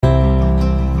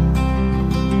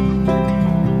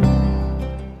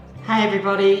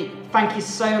everybody. Thank you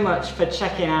so much for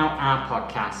checking out our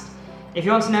podcast. If you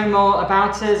want to know more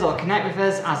about us or connect with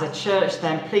us as a church,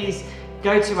 then please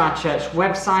go to our church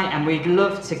website and we'd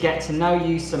love to get to know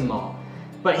you some more.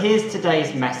 But here's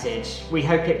today's message. We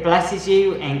hope it blesses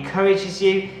you, encourages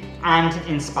you and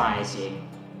inspires you.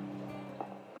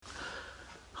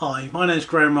 Hi, my name is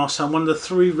Graham Ross. I'm one of the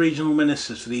 3 regional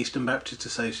ministers for the Eastern Baptist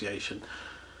Association.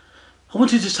 I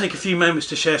wanted to take a few moments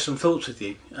to share some thoughts with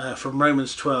you from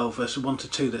Romans 12 verses 1 to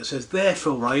 2 that says,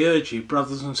 "Therefore I urge you,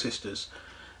 brothers and sisters,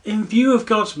 in view of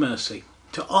God's mercy,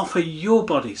 to offer your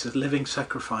bodies as living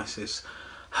sacrifices,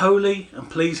 holy and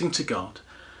pleasing to God.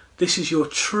 This is your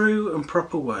true and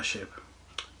proper worship.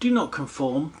 Do not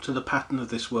conform to the pattern of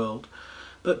this world,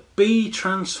 but be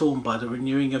transformed by the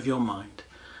renewing of your mind.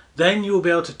 Then you will be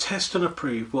able to test and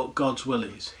approve what God's will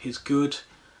is, his good,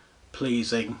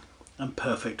 pleasing and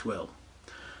perfect will."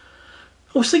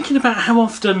 I was thinking about how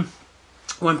often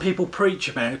when people preach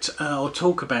about or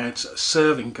talk about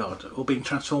serving God or being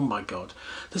transformed by God,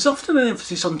 there's often an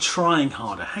emphasis on trying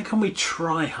harder. How can we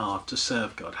try hard to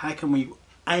serve God? How can we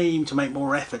aim to make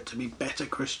more effort to be better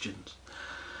Christians?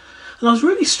 And I was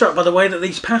really struck by the way that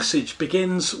this passage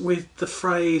begins with the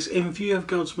phrase, "in view of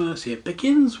God's mercy." It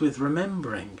begins with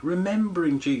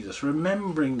remembering Jesus,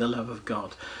 remembering the love of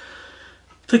God.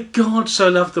 That God so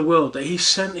loved the world that he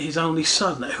sent his only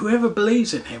Son, that whoever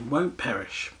believes in him won't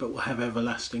perish but will have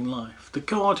everlasting life. The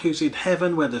God who's in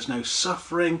heaven where there's no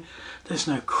suffering, there's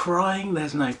no crying,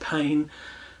 there's no pain,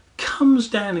 comes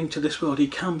down into this world. He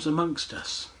comes amongst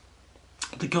us.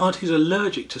 The God who's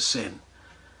allergic to sin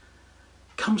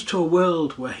comes to a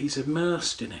world where he's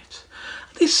immersed in it.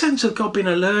 This sense of God being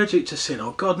allergic to sin,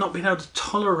 or God not being able to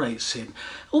tolerate sin,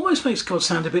 almost makes God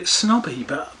sound a bit snobby,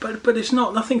 but it's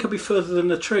not. Nothing could be further than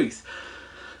the truth.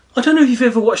 I don't know if you've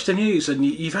ever watched the news and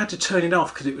you've had to turn it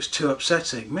off because it was too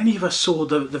upsetting. Many of us saw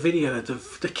the video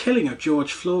of the killing of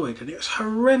George Floyd, and it was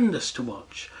horrendous to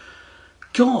watch.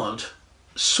 God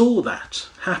saw that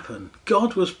happen.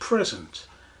 God was present.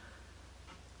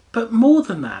 But more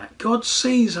than that, God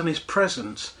sees and is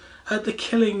present at the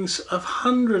killings of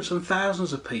hundreds and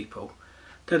thousands of people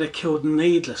that are killed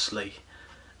needlessly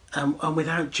and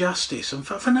without justice and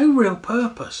for no real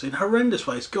purpose, in horrendous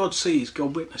ways. God sees,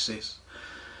 God witnesses.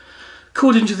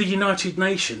 According to the United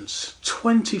Nations,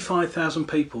 25,000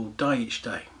 people die each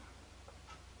day.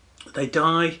 They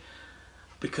die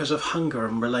because of hunger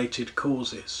and related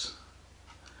causes.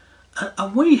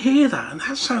 And we hear that, and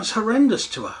that sounds horrendous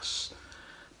to us.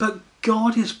 But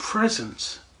God is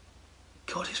present.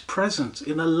 God is present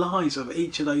in the lives of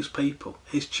each of those people,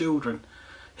 his children,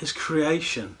 his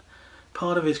creation,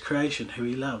 part of his creation who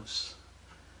he loves.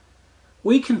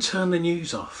 We can turn the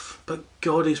news off, but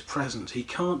God is present. He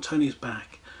can't turn his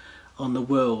back on the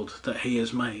world that he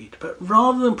has made. But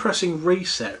rather than pressing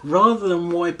reset, rather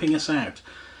than wiping us out,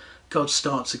 God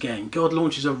starts again. God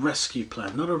launches a rescue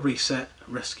plan, not a reset,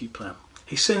 a rescue plan.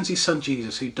 He sends his Son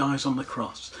Jesus, who dies on the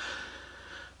cross.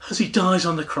 As he dies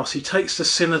on the cross, he takes the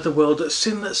sin of the world, that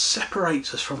sin that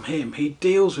separates us from him. He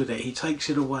deals with it. He takes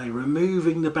it away,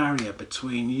 removing the barrier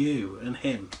between you and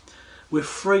him. We're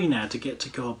free now to get to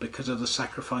God because of the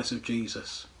sacrifice of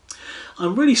Jesus.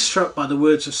 I'm really struck by the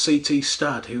words of C.T.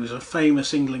 Studd, who was a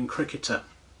famous England cricketer.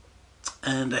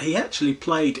 And he actually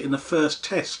played in the first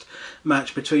test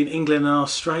match between England and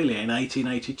Australia in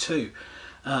 1882.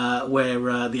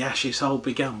 Where the Ashes all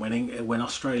began when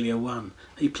Australia won.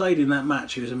 He played in that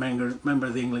match. He was a member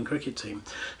of the England cricket team.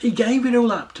 He gave it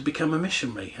all up to become a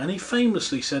missionary, and he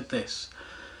famously said this: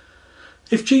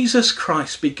 "If Jesus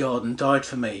Christ be God and died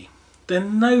for me,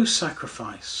 then no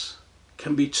sacrifice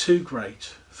can be too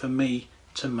great for me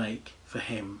to make for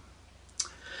him."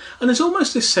 And there's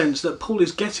almost this sense that Paul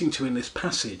is getting to in this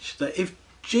passage, that if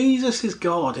Jesus is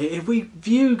God, if we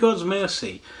view God's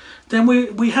mercy, then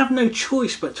we have no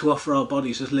choice but to offer our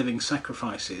bodies as living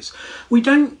sacrifices. We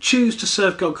don't choose to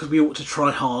serve God because we ought to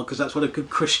try hard, because that's what a good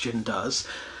Christian does.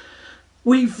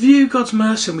 We view God's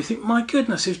mercy and we think, my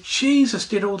goodness, if Jesus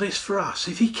did all this for us,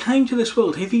 if he came to this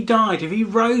world, if he died, if he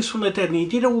rose from the dead and he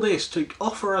did all this to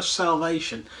offer us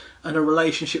salvation and a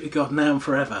relationship with God now and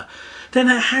forever, then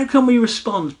how can we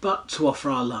respond but to offer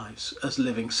our lives as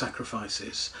living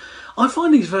sacrifices? I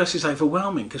find these verses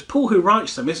overwhelming because Paul, who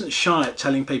writes them, isn't shy at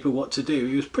telling people what to do.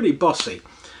 He was pretty bossy.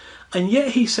 And yet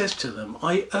he says to them,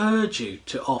 I urge you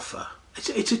to offer.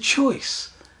 It's a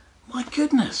choice. My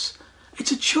goodness.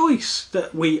 It's a choice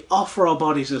that we offer our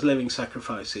bodies as living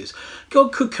sacrifices.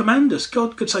 God could command us.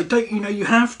 God could say, don't you know you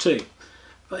have to?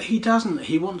 But he doesn't.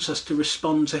 He wants us to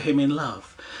respond to him in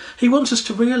love. He wants us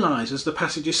to realise, as the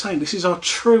passage is saying, this is our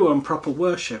true and proper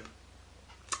worship.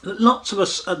 That lots of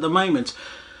us at the moment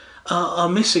are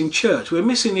missing church. We're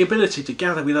missing the ability to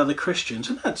gather with other Christians,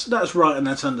 and that's right and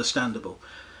that's understandable.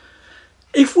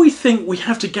 If we think we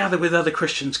have to gather with other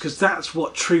Christians because that's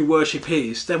what true worship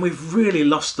is, then we've really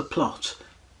lost the plot.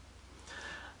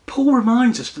 Paul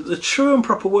reminds us that the true and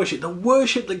proper worship, the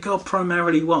worship that God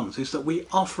primarily wants, is that we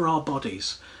offer our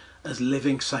bodies as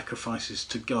living sacrifices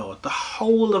to God, the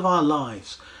whole of our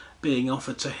lives being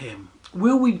offered to him.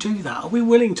 Will we do that? Are we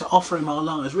willing to offer him our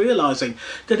lives, realising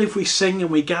that if we sing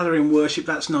and we gather in worship,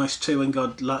 that's nice too, and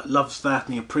God loves that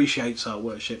and he appreciates our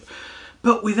worship.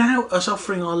 But without us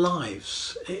offering our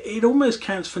lives, it almost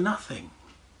counts for nothing.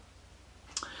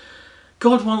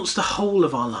 God wants the whole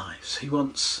of our lives. He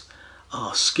wants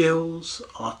our skills,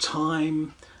 our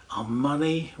time, our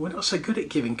money. We're not so good at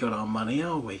giving God our money,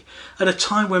 are we? At a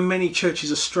time when many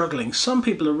churches are struggling, some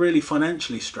people are really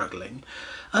financially struggling.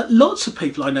 Lots of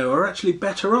people I know are actually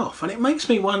better off, and it makes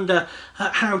me wonder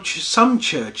how some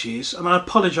churches, and I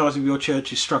apologise if your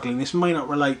church is struggling, this may not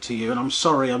relate to you, and I'm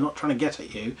sorry, I'm not trying to get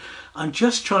at you, I'm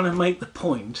just trying to make the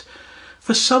point.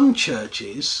 For some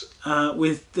churches,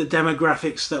 with the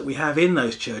demographics that we have in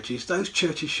those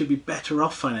churches should be better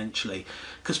off financially,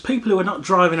 because people who are not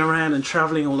driving around and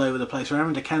travelling all over the place or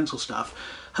having to cancel stuff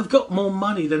have got more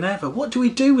money than ever. What do we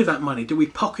do with that money? Do we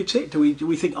pocket it? Do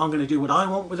we think I'm going to do what I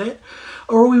want with it?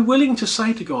 Or are we willing to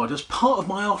say to God, as part of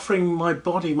my offering my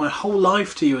body, my whole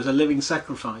life to you as a living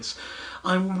sacrifice,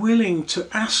 I'm willing to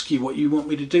ask you what you want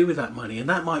me to do with that money? And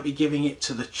that might be giving it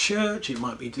to the church, it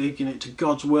might be giving it to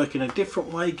God's work in a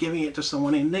different way, giving it to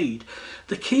someone in need.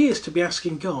 The key is to be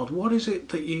asking God, what is it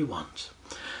that you want?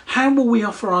 How will we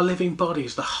offer our living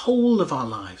bodies, the whole of our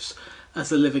lives,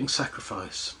 as a living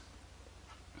sacrifice?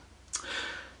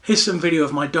 Here's some video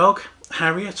of my dog,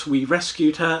 Harriet. We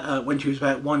rescued her when she was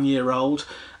about 1 year old,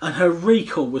 and her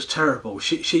recall was terrible.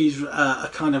 She's a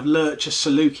kind of lurcher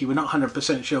Saluki. We're not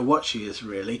 100% sure what she is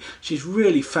really. She's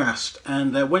really fast,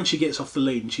 and when she gets off the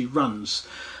lead and she runs,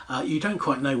 you don't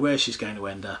quite know where she's going to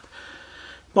end up.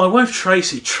 My wife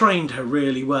Tracy trained her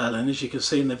really well, and as you can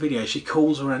see in the video, she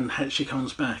calls her and she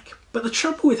comes back. But the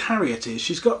trouble with Harriet is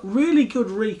she's got really good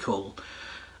recall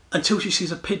until she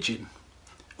sees a pigeon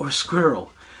or a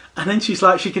squirrel. And then she's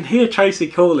like, she can hear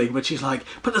Tracy calling, but she's like,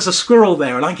 but there's a squirrel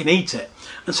there and I can eat it.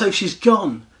 And so she's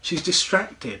gone. She's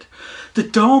distracted. The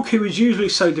dog, who is usually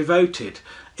so devoted,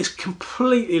 is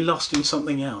completely lost in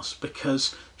something else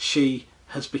because she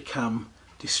has become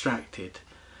distracted.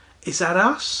 Is that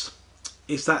us?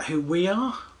 Is that who we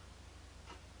are?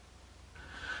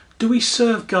 Do we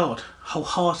serve God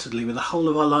wholeheartedly with the whole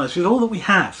of our lives, with all that we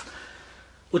have?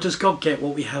 Or does God get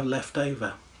what we have left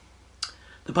over?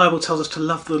 The Bible tells us to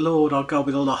love the Lord our God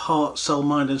with all our heart, soul,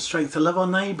 mind and strength, to love our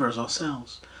neighbour as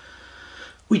ourselves.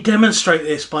 We demonstrate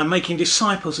this by making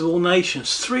disciples of all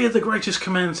nations, 3 of the greatest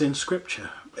commands in Scripture.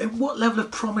 What level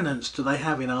of prominence do they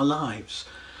have in our lives?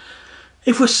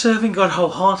 If we're serving God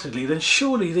wholeheartedly, then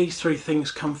surely these 3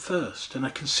 things come first and are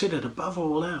considered above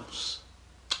all else.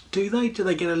 Do they? Do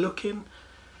they get a look in?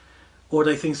 Or are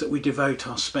they things that we devote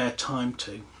our spare time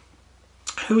to?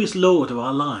 Who is Lord of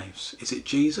our lives? Is it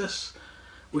Jesus?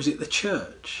 Or is it the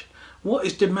church? What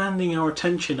is demanding our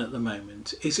attention at the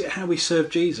moment? Is it how we serve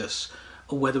Jesus,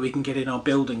 or whether we can get in our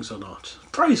buildings or not?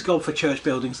 Praise God for church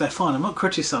buildings, they're fine, I'm not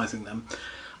criticising them.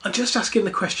 I'm just asking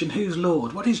the question, who's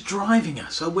Lord? What is driving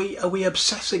us? Are we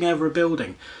obsessing over a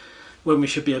building when we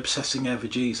should be obsessing over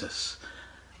Jesus?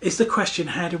 It's the question,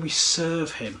 how do we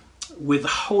serve him with the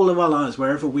whole of our lives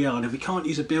wherever we are? And if we can't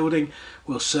use a building,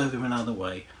 we'll serve him another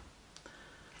way.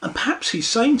 And perhaps he's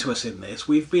saying to us in this,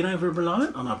 we've been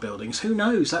over-reliant on our buildings. Who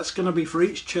knows? That's going to be for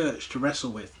each church to wrestle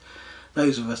with,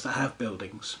 those of us that have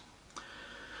buildings.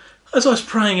 As I was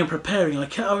praying and preparing,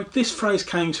 this phrase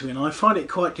came to me, and I find it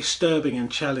quite disturbing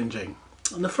and challenging.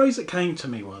 And the phrase that came to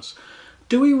me was,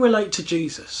 do we relate to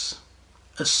Jesus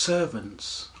as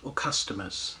servants or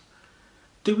customers?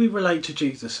 Do we relate to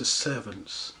Jesus as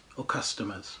servants or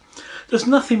customers? There's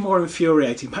nothing more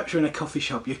infuriating. Perhaps you're in a coffee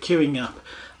shop, you're queuing up,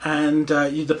 and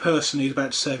the person who's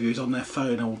about to serve you is on their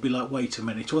phone and will be like, wait a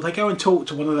minute, or they go and talk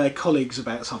to one of their colleagues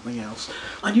about something else,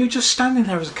 and you're just standing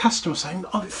there as a customer saying,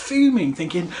 I'm fuming,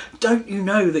 thinking, don't you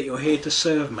know that you're here to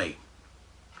serve me?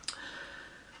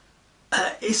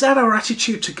 Is that our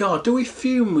attitude to God? Do we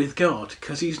fume with God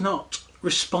because he's not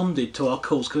responded to our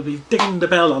calls, because we've dinged the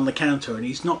bell on the counter and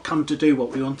he's not come to do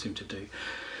what we want him to do?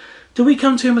 Do we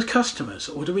come to him as customers,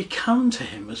 or do we come to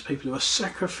him as people who are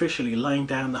sacrificially laying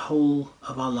down the whole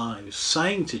of our lives,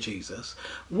 saying to Jesus,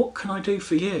 what can I do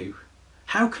for you?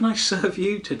 How can I serve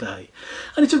you today?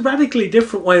 And it's a radically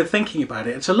different way of thinking about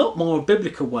it. It's a lot more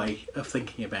biblical way of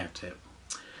thinking about it.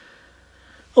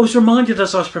 I was reminded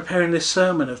as I was preparing this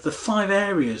sermon of the 5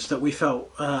 areas that we felt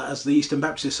as the Eastern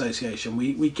Baptist Association.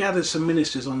 We gathered some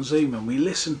ministers on Zoom and we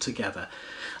listened together.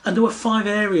 And there were 5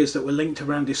 areas that were linked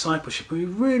around discipleship, and we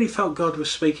really felt God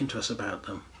was speaking to us about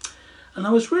them. And I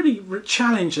was really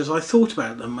challenged as I thought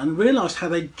about them and realised how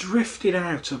they drifted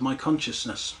out of my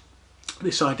consciousness.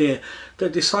 This idea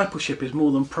that discipleship is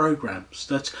more than programmes,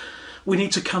 that we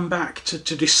need to come back to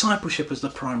discipleship as the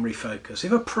primary focus.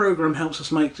 If a programme helps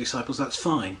us make disciples, that's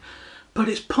fine. But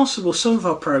it's possible some of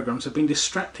our programmes have been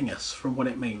distracting us from what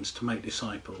it means to make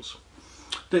disciples.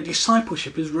 That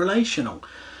discipleship is relational.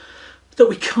 That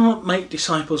we can't make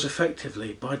disciples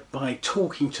effectively by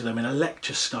talking to them in a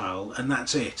lecture style and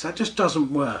that's it. That just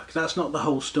doesn't work. That's not the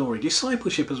whole story.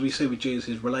 Discipleship, as we say with Jesus,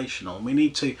 is relational. We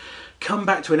need to come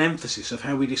back to an emphasis of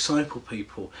how we disciple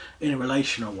people in a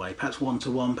relational way, perhaps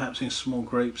one-to-one, perhaps in small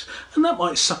groups. And that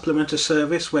might supplement a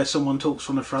service where someone talks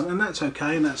from the front, and that's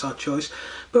okay, and that's our choice.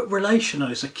 But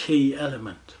relational is a key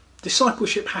element.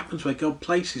 Discipleship happens where God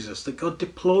places us, that God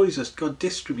deploys us, God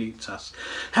distributes us.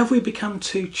 Have we become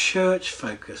too church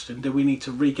focused, and do we need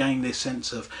to regain this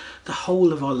sense of the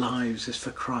whole of our lives is for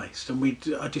Christ, and we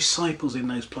are disciples in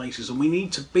those places, and we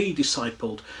need to be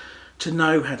discipled to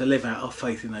know how to live out our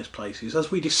faith in those places.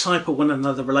 As we disciple one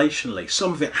another relationally,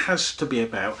 some of it has to be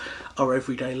about our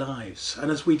everyday lives. And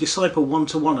as we disciple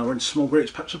one-to-one or in small groups,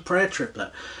 perhaps a prayer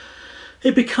triplet,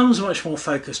 it becomes much more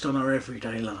focused on our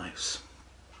everyday lives.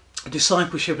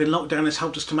 Discipleship in lockdown has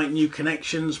helped us to make new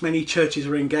connections. Many churches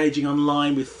are engaging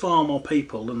online with far more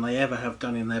people than they ever have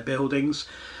done in their buildings.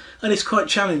 And it's quite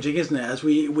challenging, isn't it, as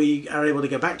we are able to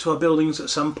go back to our buildings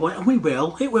at some point, and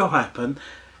it will happen.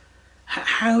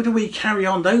 How do we carry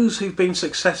on? Those who've been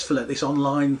successful at this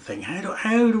online thing,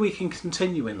 how do we can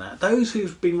continue in that? Those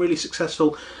who've been really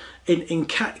successful in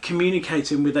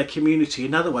communicating with their community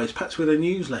in other ways, perhaps with a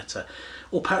newsletter,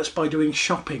 or perhaps by doing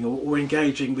shopping or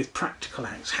engaging with practical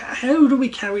acts. How do we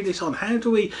carry this on? How do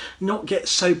we not get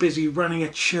so busy running a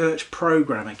church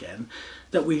programme again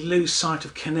that we lose sight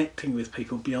of connecting with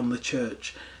people beyond the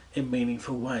church in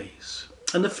meaningful ways?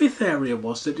 And the 5th area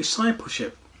was that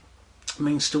discipleship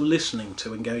means still listening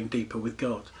to and going deeper with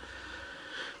God.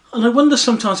 And I wonder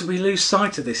sometimes if we lose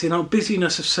sight of this in our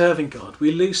busyness of serving God.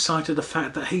 We lose sight of the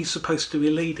fact that He's supposed to be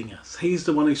leading us. He's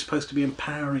the one who's supposed to be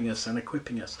empowering us and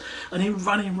equipping us. And in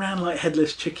running around like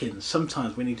headless chickens,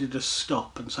 sometimes we need to just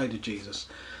stop and say to Jesus,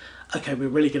 okay, we're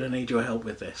really going to need your help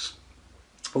with this.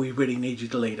 We really need you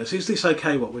to lead us. Is this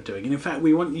okay what we're doing? And in fact,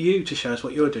 we want you to show us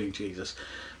what you're doing, Jesus,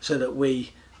 so that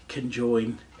we can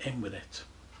join in with it.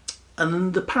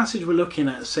 And the passage we're looking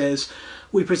at says,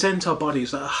 we present our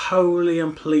bodies that are holy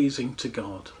and pleasing to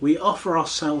God. We offer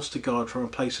ourselves to God from a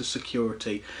place of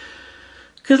security.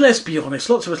 Because let's be honest,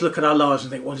 lots of us look at our lives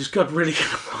and think, well, is God really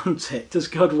going to want it? Does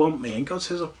God want me? And God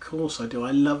says, of course I do.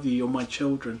 I love you. You're my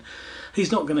children.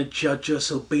 He's not going to judge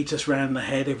us or beat us round the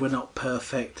head if we're not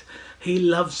perfect. He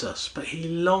loves us, but He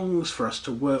longs for us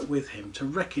to work with Him, to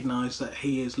recognise that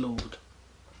He is Lord.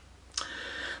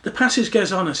 The passage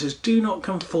goes on and says, do not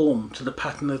conform to the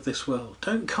pattern of this world.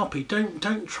 Don't copy,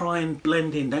 don't try and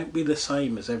blend in, don't be the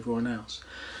same as everyone else.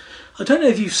 I don't know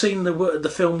if you've seen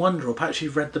the film Wonder, or perhaps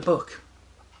you've read the book.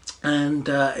 And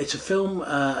it's a film,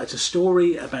 it's a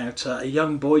story about a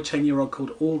young boy, 10-year-old,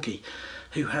 called Augie,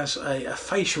 who has a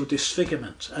facial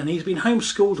disfigurement, and he's been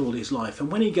homeschooled all his life,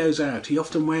 and when he goes out he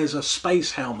often wears a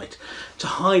space helmet to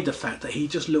hide the fact that he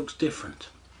just looks different.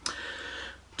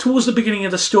 Towards the beginning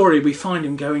of the story, we find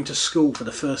him going to school for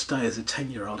the first day as a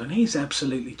 10-year-old, and he's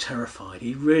absolutely terrified.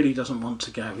 He really doesn't want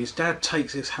to go. His dad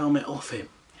takes his helmet off him.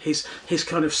 His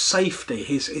kind of safety,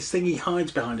 his thing he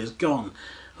hides behind is gone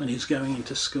when he's going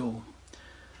into school.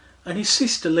 And his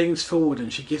sister leans forward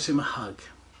and she gives him a hug.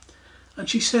 And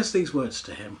she says these words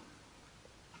to him.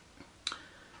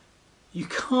 You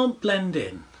can't blend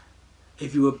in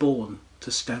if you were born to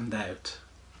stand out.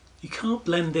 You can't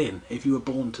blend in if you were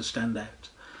born to stand out.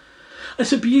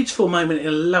 It's a beautiful moment in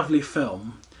a lovely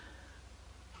film,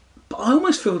 but I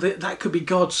almost feel that could be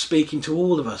God speaking to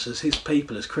all of us as His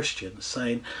people, as Christians,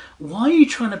 saying, why are you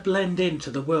trying to blend into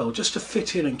the world just to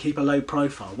fit in and keep a low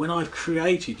profile when I've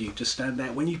created you to stand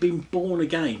out, when you've been born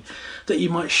again, that you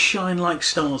might shine like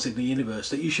stars in the universe,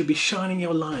 that you should be shining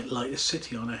your light like a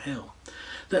city on a hill,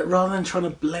 that rather than trying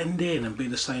to blend in and be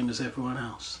the same as everyone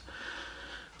else.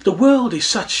 The world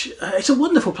is it's a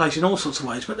wonderful place in all sorts of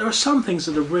ways, but there are some things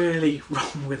that are really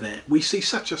wrong with it. We see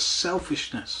such a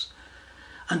selfishness.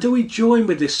 And do we join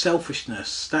with this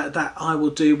selfishness that I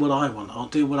will do what I want, I'll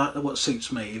do what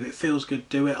suits me. If it feels good,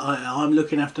 do it. I'm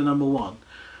looking after number one.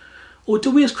 Or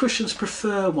do we as Christians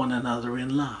prefer one another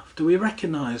in love? Do we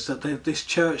recognise that this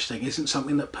church thing isn't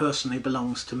something that personally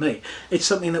belongs to me? It's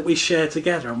something that we share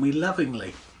together, and we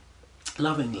lovingly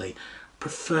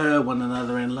prefer one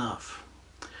another in love.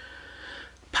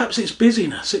 Perhaps it's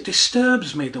busyness. It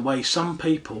disturbs me the way some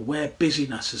people wear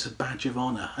busyness as a badge of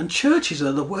honour. And churches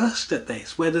are the worst at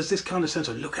this, where there's this kind of sense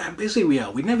of, look how busy we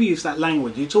are. We never use that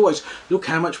language. It's always, look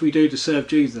how much we do to serve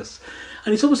Jesus.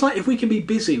 And it's almost like if we can be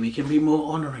busy, we can be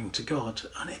more honouring to God.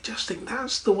 And I just think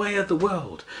that's the way of the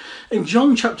world. In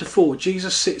John chapter 4,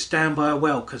 Jesus sits down by a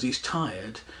well because he's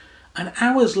tired. And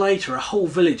hours later, a whole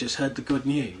village has heard the good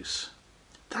news.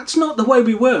 That's not the way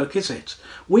we work, is it?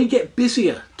 We get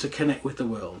busier to connect with the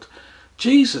world.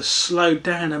 Jesus slowed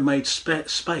down and made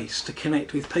space to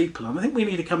connect with people. And I think we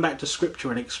need to come back to Scripture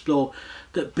and explore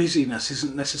that busyness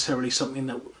isn't necessarily something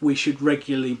that we should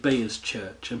regularly be as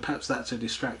church, and perhaps that's a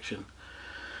distraction.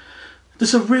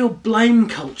 There's a real blame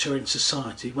culture in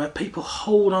society where people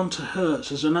hold on to hurts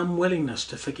as an unwillingness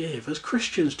to forgive. As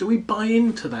Christians, do we buy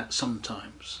into that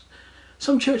sometimes?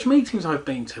 Some church meetings I've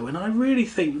been to, and I really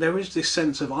think there is this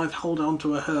sense of I've held on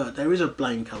to a hurt. There is a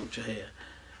blame culture here.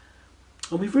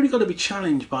 And we've really got to be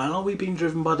challenged by, are we being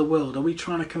driven by the world? Are we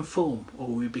trying to conform? Or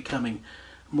are we becoming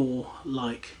more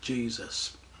like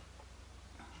Jesus?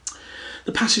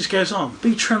 The passage goes on,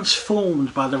 be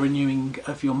transformed by the renewing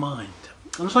of your mind.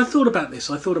 And as I thought about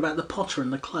this, I thought about the potter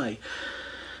and the clay.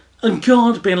 And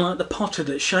God being like the potter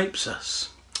that shapes us.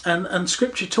 And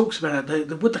Scripture talks about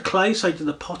would the clay say to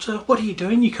the potter, what are you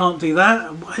doing? You can't do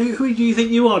that. Who do you think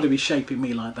you are to be shaping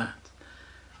me like that?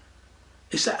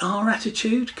 Is that our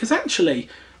attitude? Because actually,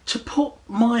 to put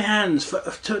my hands,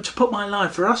 to put my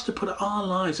life, for us to put our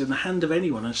lives in the hand of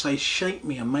anyone and say, shape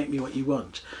me and make me what you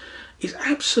want, is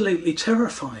absolutely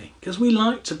terrifying. Because we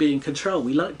like to be in control.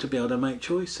 We like to be able to make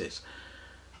choices.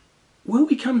 Will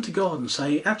we come to God and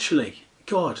say, actually,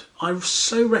 God, I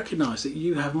so recognise that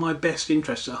you have my best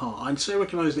interests at heart. I so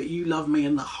recognise that you love me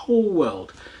and the whole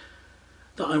world,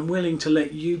 that I'm willing to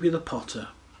let you be the potter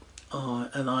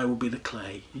and I will be the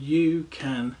clay. You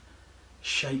can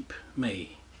shape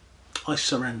me. I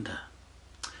surrender.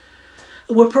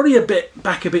 We're probably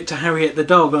back a bit to Harriet the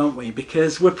dog, aren't we?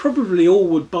 Because we probably all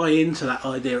would buy into that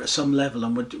idea at some level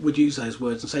and would use those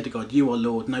words and say to God, you are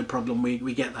Lord, no problem,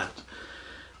 we get that.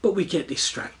 But we get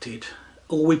distracted.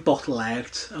 Or we bottle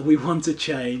out, and we want to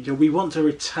change, or we want to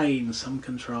retain some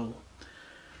control.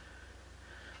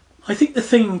 I think the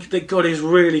thing that God is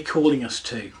really calling us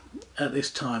to at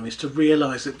this time is to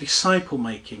realise that disciple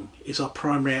making is our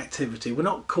primary activity. We're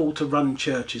not called to run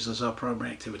churches as our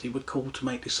primary activity, we're called to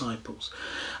make disciples.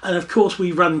 And of course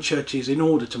we run churches in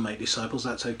order to make disciples,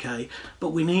 that's okay, but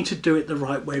we need to do it the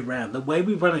right way round. The way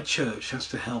we run a church has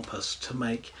to help us to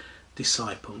make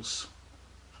disciples.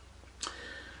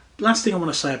 Last thing I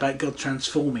want to say about God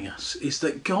transforming us is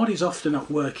that God is often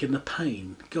at work in the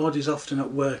pain. God is often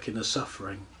at work in the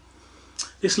suffering.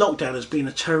 This lockdown has been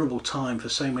a terrible time for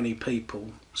so many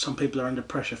people. Some people are under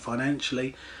pressure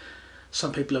financially.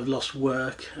 Some people have lost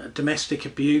work. Domestic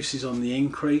abuse is on the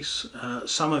increase.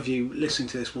 Some of you listening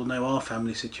to this will know our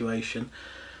family situation,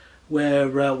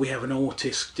 where we have an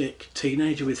autistic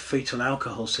teenager with fetal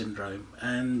alcohol syndrome,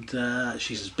 and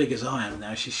she's as big as I am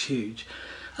now. She's huge.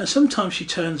 And sometimes she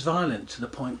turns violent to the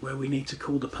point where we need to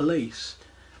call the police.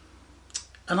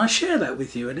 And I share that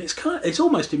with you, and it's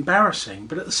almost embarrassing,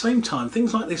 but at the same time,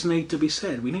 things like this need to be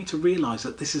said. We need to realise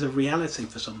that this is a reality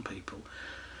for some people.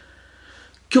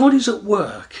 God is at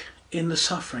work in the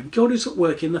suffering. God is at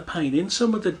work in the pain, in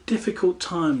some of the difficult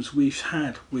times we've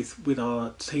had with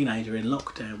our teenager in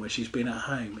lockdown, where she's been at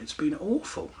home. It's been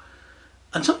awful.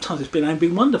 And sometimes it's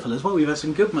been wonderful as well. We've had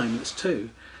some good moments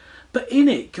too. But in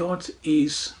it, God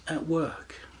is at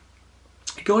work.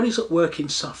 God is at work in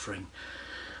suffering.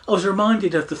 I was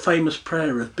reminded of the famous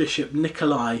prayer of Bishop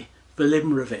Nikolai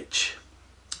Velimirovich.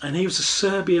 And he was a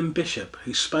Serbian bishop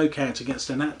who spoke out against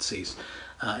the Nazis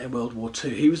in World War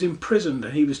II. He was imprisoned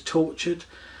and he was tortured.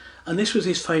 And this was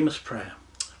his famous prayer.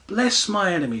 Bless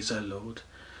my enemies, O Lord.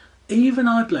 Even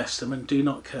I bless them and do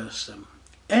not curse them.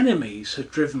 Enemies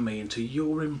have driven me into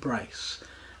your embrace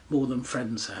more than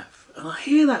friends have. And I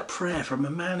hear that prayer from a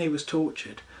man who was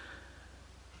tortured.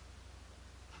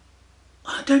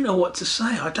 I don't know what to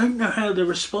say. I don't know how to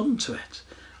respond to it.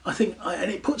 And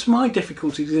it puts my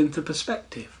difficulties into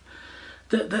perspective.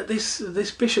 That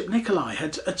this Bishop Nikolai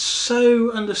had so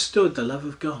understood the love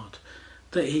of God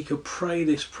that he could pray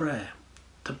this prayer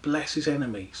to bless his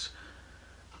enemies.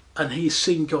 And he's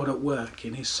seen God at work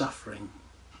in his suffering.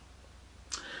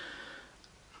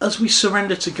 As we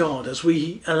surrender to God, as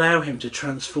we allow him to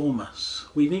transform us,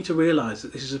 we need to realise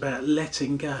that this is about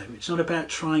letting go. It's not about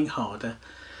trying harder.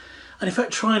 And in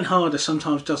fact, trying harder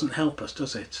sometimes doesn't help us,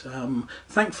 does it?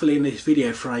 Thankfully, in this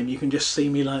video frame, you can just see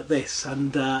me like this,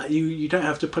 and you don't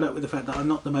have to put up with the fact that I'm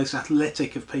not the most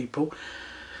athletic of people.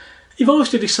 If I was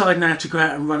to decide now to go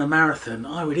out and run a marathon,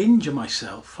 I would injure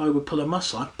myself. I would pull a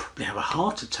muscle. I'd probably have a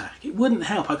heart attack. It wouldn't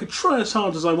help. I could try as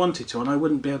hard as I wanted to, and I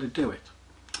wouldn't be able to do it.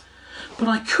 But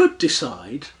I could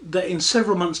decide that in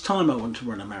several months' time I want to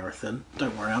run a marathon.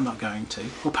 Don't worry, I'm not going to.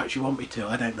 Or perhaps you want me to,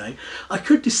 I don't know. I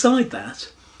could decide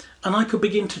that, and I could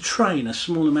begin to train a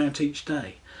small amount each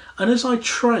day. And as I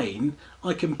train,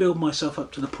 I can build myself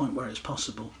up to the point where it's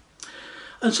possible.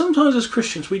 And sometimes as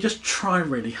Christians, we just try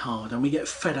really hard and we get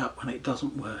fed up when it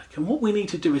doesn't work. And what we need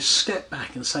to do is step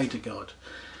back and say to God,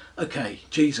 okay,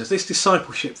 Jesus, this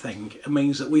discipleship thing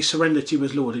means that we surrender to you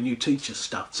as Lord and you teach us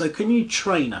stuff. So can you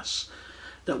train us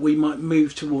that we might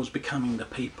move towards becoming the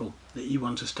people that you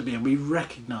want us to be? And we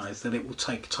recognise that it will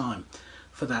take time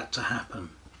for that to happen.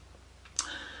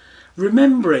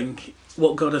 Remembering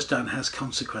what God has done has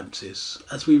consequences.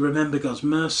 As we remember God's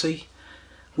mercy,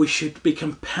 we should be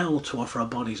compelled to offer our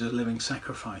bodies as living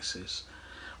sacrifices.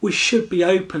 We should be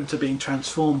open to being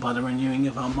transformed by the renewing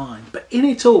of our mind. But in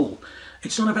it all,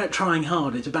 it's not about trying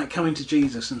hard. It's about coming to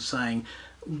Jesus and saying,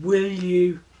 will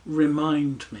you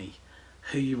remind me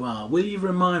who you are? Will you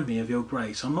remind me of your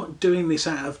grace? I'm not doing this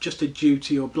out of just a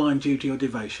duty or blind duty or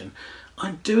devotion.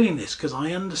 I'm doing this because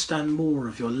I understand more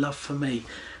of your love for me,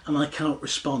 and I can't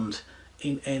respond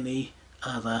in any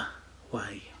other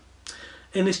way.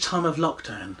 In this time of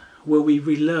lockdown, will we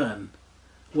relearn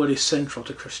what is central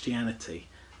to Christianity,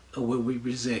 or will we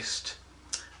resist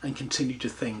and continue to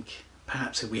think,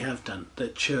 perhaps if we have done,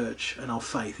 that church and our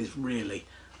faith is really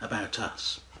about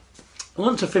us? I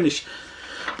want to finish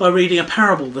by reading a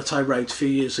parable that I wrote a few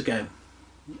years ago.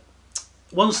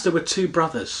 Once there were two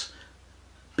brothers,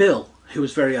 Bill, who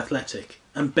was very athletic,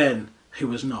 and Ben, who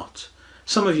was not.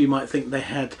 Some of you might think they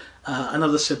had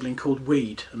another sibling called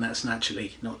Weed, and that's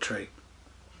naturally not true.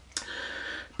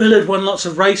 Bill had won lots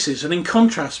of races, and in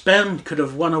contrast, Ben could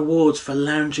have won awards for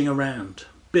lounging around.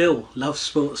 Bill loved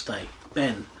sports day.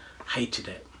 Ben hated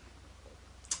it.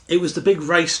 It was the big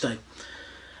race day,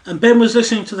 and Ben was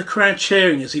listening to the crowd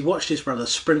cheering as he watched his brother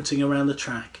sprinting around the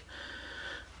track.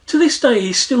 To this day,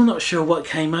 he's still not sure what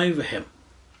came over him.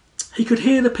 He could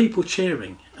hear the people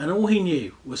cheering, and all he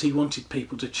knew was he wanted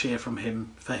people to cheer for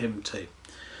him too.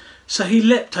 So he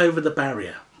leapt over the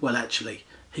barrier. Well, actually,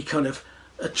 he kind of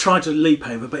tried to leap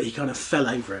over, but he kind of fell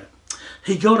over it.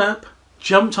 He got up,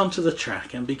 jumped onto the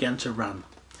track and began to run.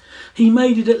 He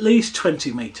made it at least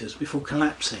 20 metres before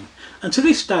collapsing, and to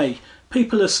this day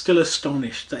people are still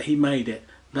astonished that he made it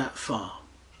that far.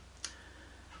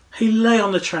 He lay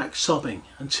on the track sobbing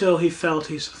until he felt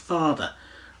his father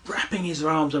wrapping his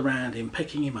arms around him,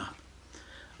 picking him up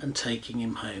and taking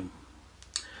him home.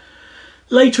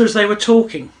 Later, as they were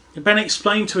talking, Ben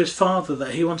explained to his father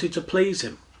that he wanted to please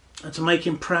him and to make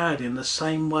him proud in the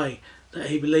same way that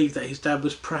he believed that his dad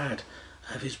was proud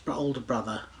of his older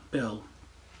brother Bill.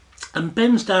 And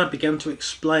Ben's dad began to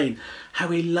explain how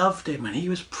he loved him and he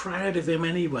was proud of him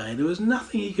anyway. There was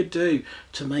nothing he could do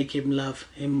to make him love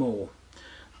him more.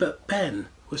 But Ben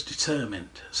was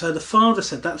determined. So the father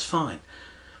said, that's fine,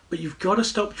 but you've got to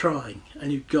stop trying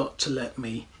and you've got to let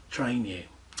me train you.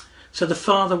 So the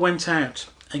father went out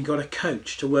and got a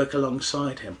coach to work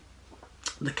alongside him.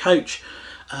 The coach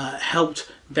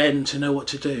helped Ben to know what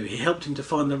to do. He helped him to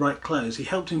find the right clothes. He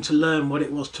helped him to learn what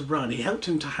it was to run. He helped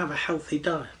him to have a healthy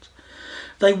diet.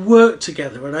 They worked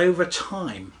together, and over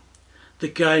time the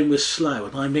going was slow,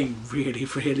 and I mean really,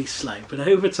 really slow, but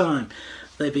over time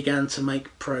they began to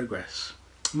make progress.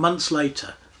 Months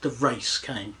later the race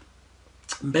came.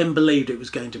 Ben believed it was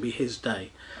going to be his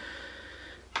day.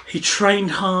 He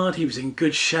trained hard, he was in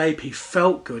good shape, he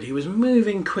felt good, he was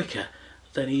moving quicker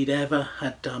than he'd ever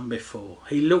had done before.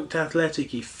 He looked athletic,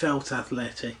 he felt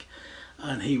athletic,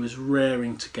 and he was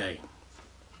raring to go.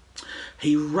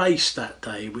 He raced that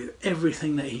day with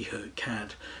everything that he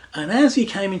had, and as he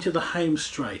came into the home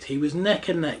straight, he was neck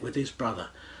and neck with his brother.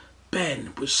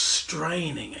 Ben was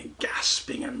straining and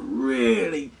gasping and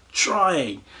really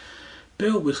trying.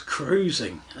 Bill was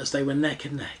cruising as they were neck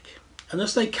and neck. And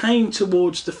as they came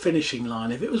towards the finishing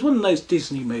line, if it was one of those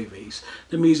Disney movies,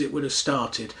 the music would have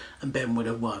started and Ben would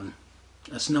have won.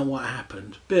 That's not what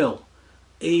happened. Bill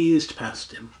eased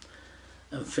past him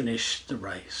and finished the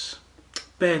race.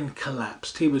 Ben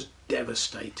collapsed. He was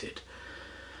devastated.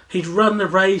 He'd run the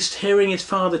race, hearing his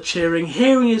father cheering,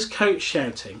 hearing his coach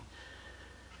shouting.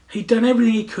 He'd done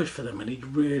everything he could for them, and he'd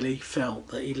really felt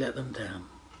that he'd let them down.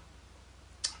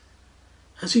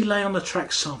 As he lay on the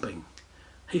track sobbing,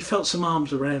 he felt some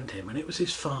arms around him, and it was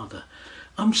his father.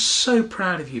 I'm so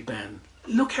proud of you, Ben.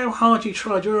 Look how hard you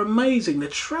tried. You're amazing. The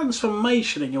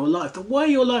transformation in your life, the way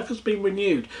your life has been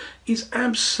renewed is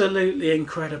absolutely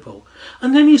incredible.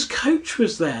 And then his coach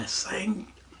was there saying,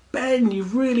 Ben,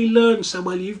 you've really learned so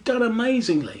well. You've done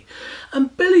amazingly.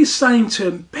 And Billy's saying to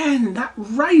him, Ben, that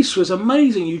race was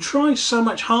amazing. You tried so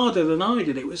much harder than I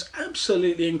did. It was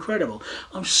absolutely incredible.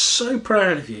 I'm so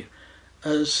proud of you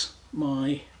as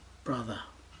my brother.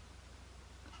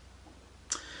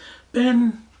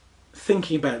 Ben,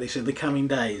 thinking about this in the coming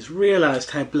days,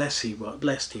 realised how blessed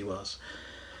he was.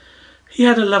 He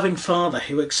had a loving father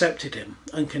who accepted him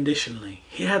unconditionally.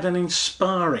 He had an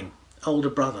inspiring older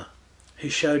brother who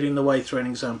showed him the way through an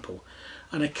example,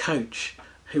 and a coach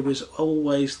who was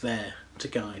always there to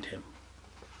guide him.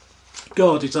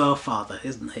 God is our Father,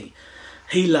 isn't he?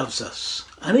 He loves us,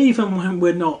 and even when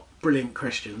we're not brilliant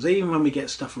Christians, even when we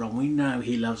get stuff wrong, we know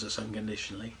he loves us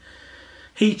unconditionally.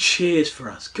 He cheers for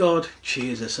us. God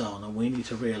cheers us on, and we need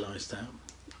to realise that.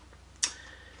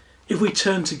 If we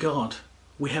turn to God,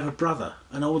 we have a brother,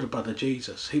 an older brother,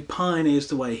 Jesus, who pioneers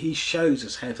the way. He shows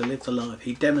us how to live the life.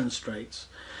 He demonstrates.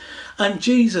 And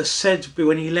Jesus said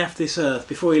when he left this earth,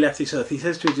 before he left this earth, he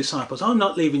says to his disciples, I'm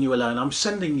not leaving you alone. I'm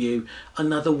sending you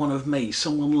another one of me,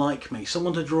 someone like me,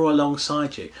 someone to draw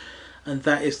alongside you. And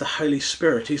that is the Holy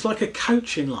Spirit. He's like a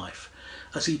coach in life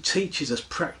as he teaches us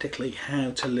practically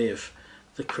how to live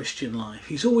the Christian life.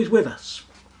 He's always with us,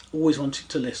 always wanting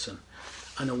to listen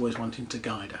and always wanting to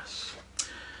guide us.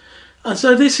 And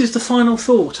so this is the final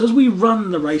thought. As we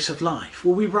run the race of life,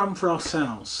 will we run for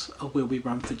ourselves or will we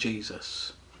run for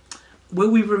Jesus? Will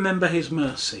we remember his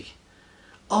mercy,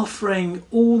 offering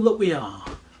all that we are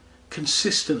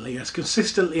consistently as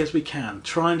we can,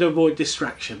 trying to avoid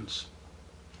distractions?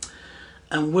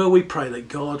 And will we pray that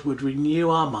God would renew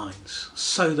our minds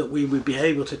so that we would be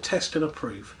able to test and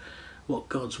approve what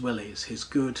God's will is, his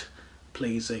good,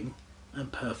 pleasing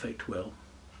and perfect will?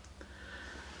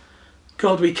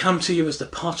 God, we come to you as the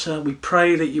potter. We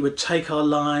pray that you would take our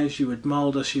lives, you would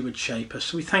mould us, you would shape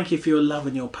us. We thank you for your love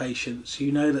and your patience.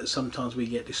 You know that sometimes we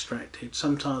get distracted.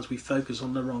 Sometimes we focus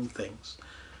on the wrong things.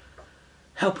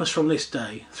 Help us from this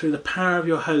day through the power of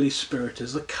your Holy Spirit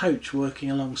as the coach working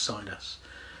alongside us.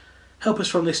 Help us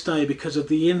from this day because of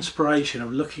the inspiration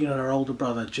of looking at our older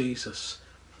brother, Jesus,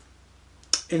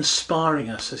 inspiring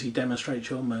us as he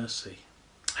demonstrates your mercy.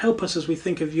 Help us as we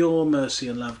think of your mercy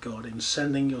and love, God, in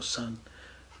sending your Son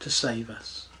to save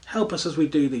us. Help us as we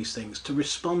do these things to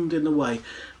respond in the way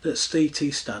that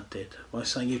C.T. Studd did by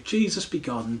saying, if Jesus be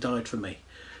God and died for me,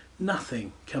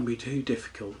 nothing can be too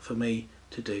difficult for me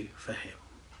to do for him.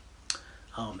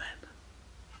 Amen.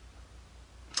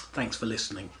 Thanks for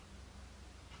listening.